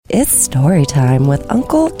It's story time with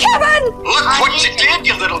Uncle Kevin! Look what you did,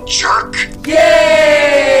 you little jerk!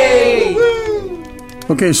 Yay!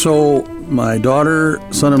 Okay, so my daughter,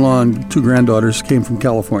 son-in-law, and two granddaughters came from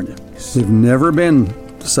California. They've never been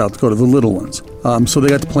to South Dakota, the little ones. So they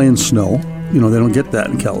got to play in snow. You know, they don't get that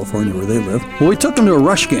in California where they live. Well, we took them to a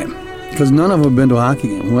Rush game because none of them had been to a hockey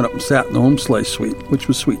game. We went up and sat in the home slice suite, which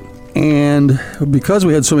was sweet. And because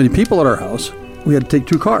we had so many people at our house, we had to take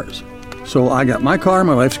two cars. So I got my car,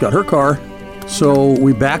 my wife's got her car. So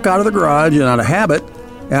we back out of the garage, and out of habit,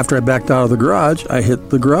 after I backed out of the garage, I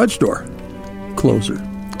hit the garage door closer.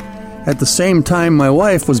 At the same time, my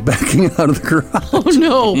wife was backing out of the garage. Oh,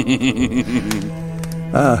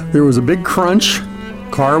 no. There was a big crunch.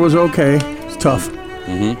 Car was okay. It's tough.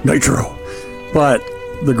 Nitro. But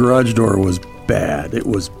the garage door was bad. It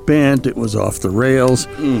was bent. It was off the rails.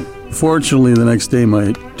 Fortunately, the next day,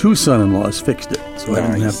 my two son-in-laws fixed it, so I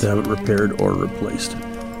didn't have to have it repaired or replaced.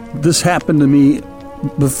 This happened to me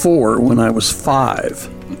before when I was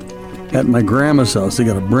 5. At my grandma's house, they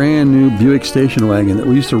got a brand new Buick station wagon that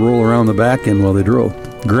we used to roll around the back in while they drove.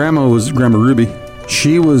 Grandma Ruby.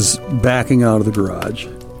 She was backing out of the garage,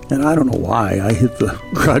 and I don't know why I hit the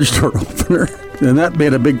garage door opener, and that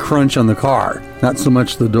made a big crunch on the car, not so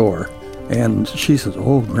much the door. And she says,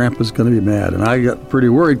 "Oh, Grandpa's going to be mad." And I got pretty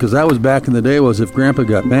worried because that was back in the day was if Grandpa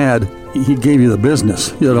got mad, he gave you the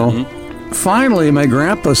business, you know. Finally, my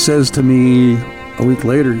grandpa says to me a week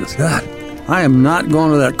later, he goes, "God, I am not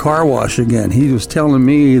going to that car wash again." He was telling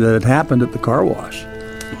me that it happened at the car wash.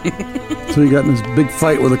 So he got in this big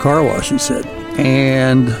fight with the car wash, he said.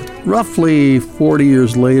 And roughly 40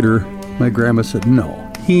 years later, my grandma said, "No,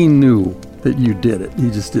 he knew that you did it. He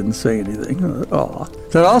just didn't say anything." Oh.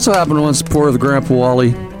 That also happened once. Poor the Grandpa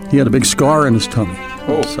Wally. He had a big scar in his tummy.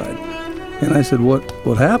 Side. And I said, what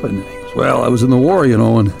happened? And he goes, "Well, I was in the war, you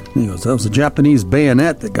know." And he goes, "That was a Japanese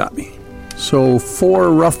bayonet that got me." So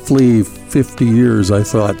for roughly 50 years, I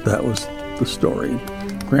thought that was the story.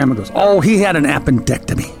 Grandma goes, "Oh, he had an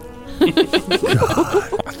appendectomy." God.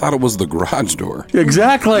 I thought it was the garage door.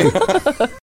 Exactly.